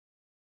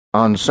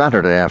On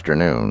Saturday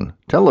afternoon,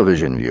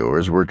 television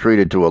viewers were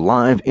treated to a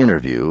live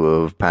interview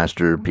of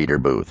Pastor Peter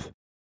Booth.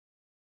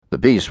 The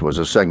piece was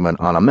a segment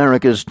on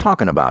America's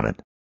Talking About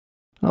It,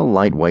 a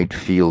lightweight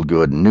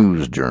feel-good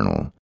news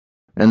journal,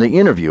 and the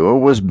interviewer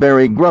was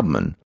Barry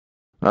Grubman,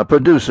 a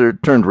producer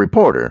turned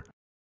reporter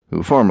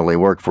who formerly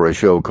worked for a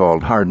show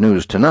called Hard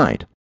News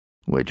Tonight,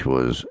 which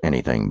was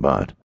anything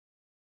but.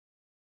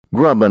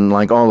 Grubman,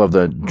 like all of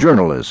the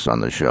journalists on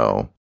the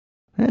show,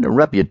 had a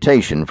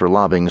reputation for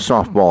lobbing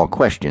softball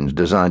questions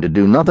designed to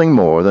do nothing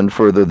more than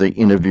further the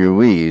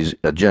interviewee's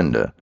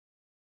agenda.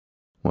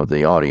 What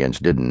the audience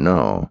didn't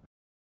know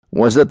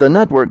was that the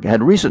network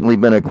had recently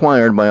been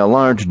acquired by a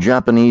large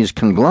Japanese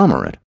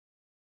conglomerate,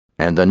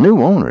 and the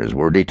new owners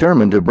were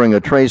determined to bring a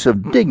trace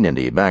of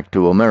dignity back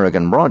to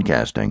American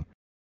broadcasting.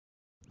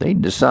 They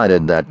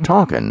decided that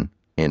talkin',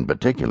 in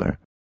particular,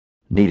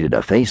 needed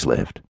a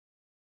facelift.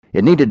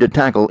 It needed to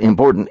tackle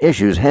important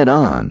issues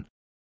head-on,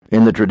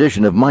 in the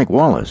tradition of Mike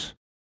Wallace,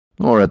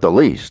 or at the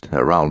least,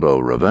 Geraldo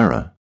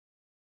Rivera.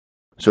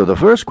 So the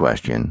first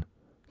question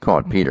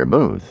caught Peter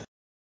Booth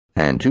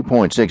and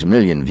 2.6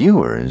 million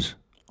viewers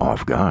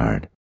off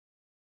guard.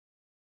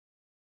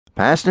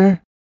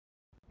 "Pastor,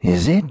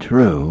 is it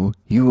true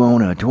you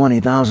own a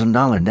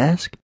 $20,000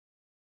 desk?"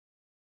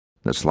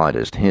 The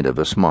slightest hint of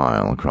a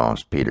smile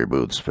crossed Peter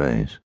Booth's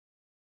face.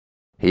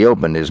 He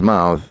opened his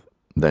mouth,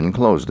 then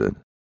closed it.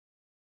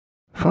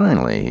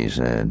 Finally, he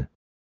said,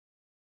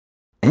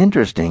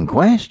 "Interesting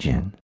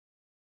question."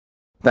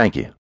 "Thank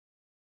you.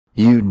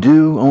 You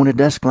do own a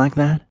desk like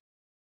that?"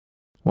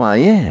 "Why,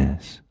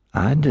 yes,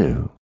 I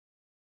do."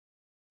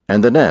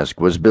 "And the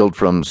desk was built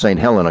from St.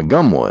 Helena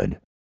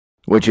gumwood,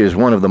 which is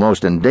one of the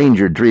most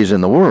endangered trees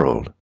in the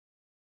world."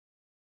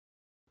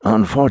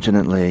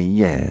 "Unfortunately,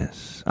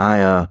 yes.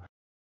 I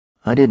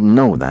didn't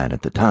know that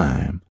at the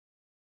time.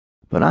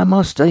 But I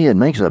must say it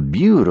makes a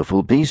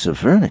beautiful piece of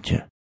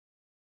furniture.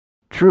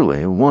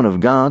 Truly one of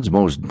God's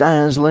most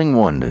dazzling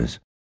wonders.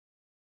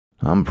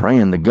 I'm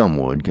praying the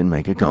gumwood can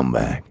make a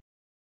comeback."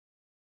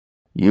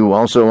 "You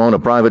also own a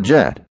private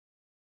jet."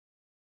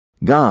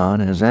 "God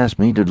has asked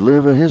me to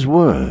deliver His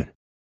word,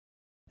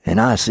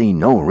 and I see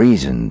no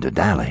reason to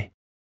dally."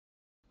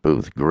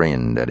 Booth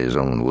grinned at his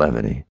own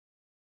levity.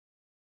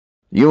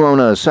 "You own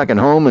a second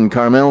home in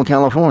Carmel,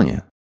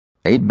 California.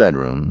 8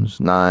 bedrooms,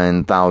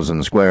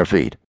 9,000 square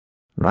feet,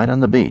 right on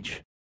the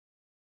beach."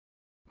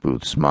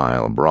 Booth's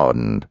smile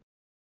broadened,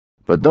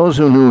 but those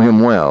who knew him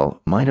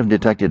well might have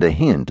detected a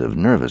hint of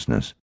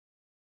nervousness.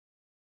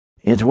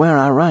 "It's where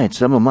I write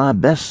some of my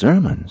best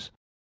sermons.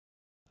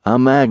 A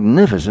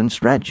magnificent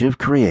stretch of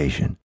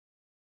creation."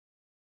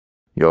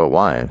 "Your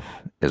wife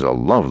is a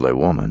lovely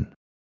woman."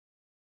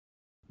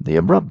 The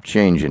abrupt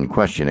change in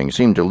questioning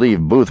seemed to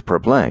leave Booth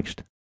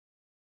perplexed.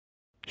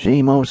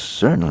 "She most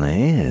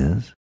certainly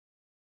is."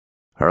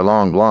 "Her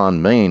long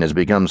blonde mane has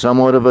become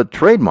somewhat of a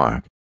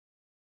trademark."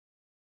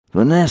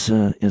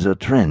 "Vanessa is a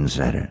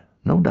trendsetter.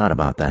 No doubt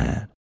about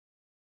that."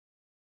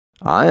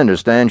 "I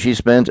understand she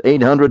spends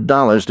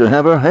 $800 to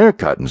have her hair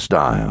cut and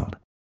styled.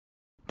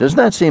 Does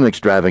that seem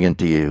extravagant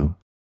to you?"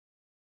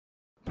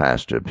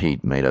 Pastor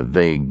Pete made a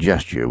vague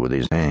gesture with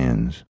his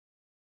hands.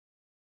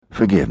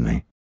 "Forgive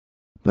me,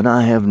 but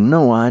I have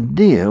no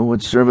idea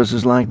what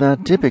services like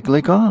that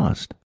typically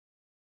cost."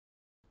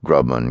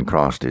 Grubman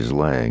crossed his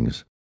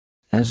legs,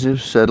 as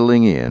if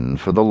settling in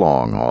for the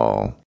long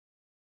haul.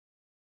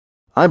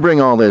 "I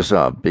bring all this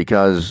up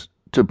because,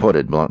 to put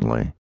it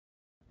bluntly,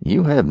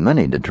 you have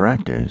many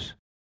detractors.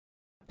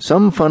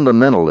 Some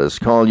fundamentalists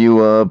call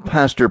you a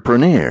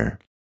pastorpreneur.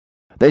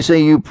 They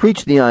say you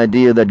preach the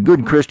idea that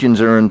good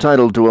Christians are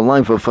entitled to a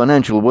life of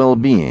financial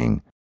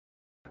well-being.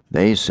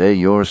 They say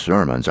your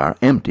sermons are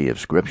empty of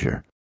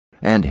Scripture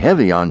and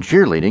heavy on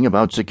cheerleading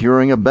about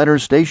securing a better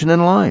station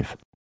in life.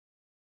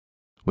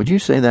 Would you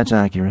say that's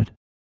accurate?"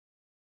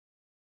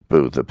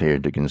 Booth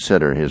appeared to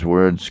consider his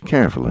words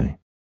carefully.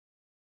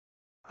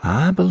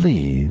 "I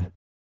believe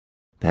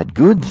that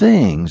good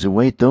things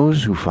await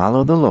those who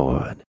follow the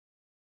Lord."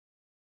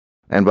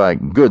 "And by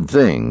good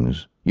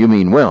things, you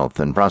mean wealth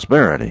and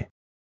prosperity.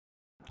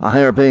 A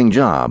higher-paying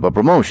job, a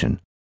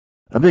promotion,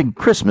 a big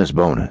Christmas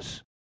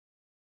bonus."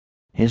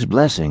 "His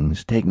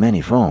blessings take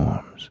many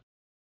forms."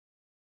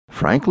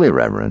 "Frankly,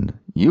 Reverend,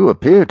 you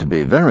appear to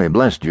be very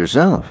blessed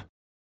yourself."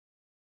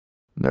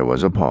 There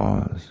was a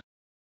pause.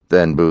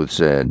 Then Booth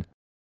said,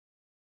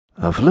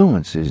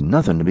 "Affluence is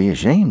nothing to be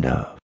ashamed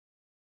of,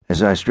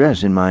 as I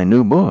stress in my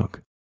new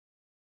book."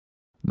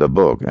 The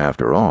book,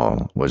 after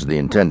all, was the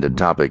intended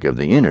topic of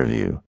the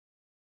interview,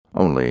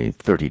 only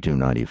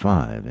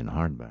 $32.95 in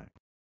hardback.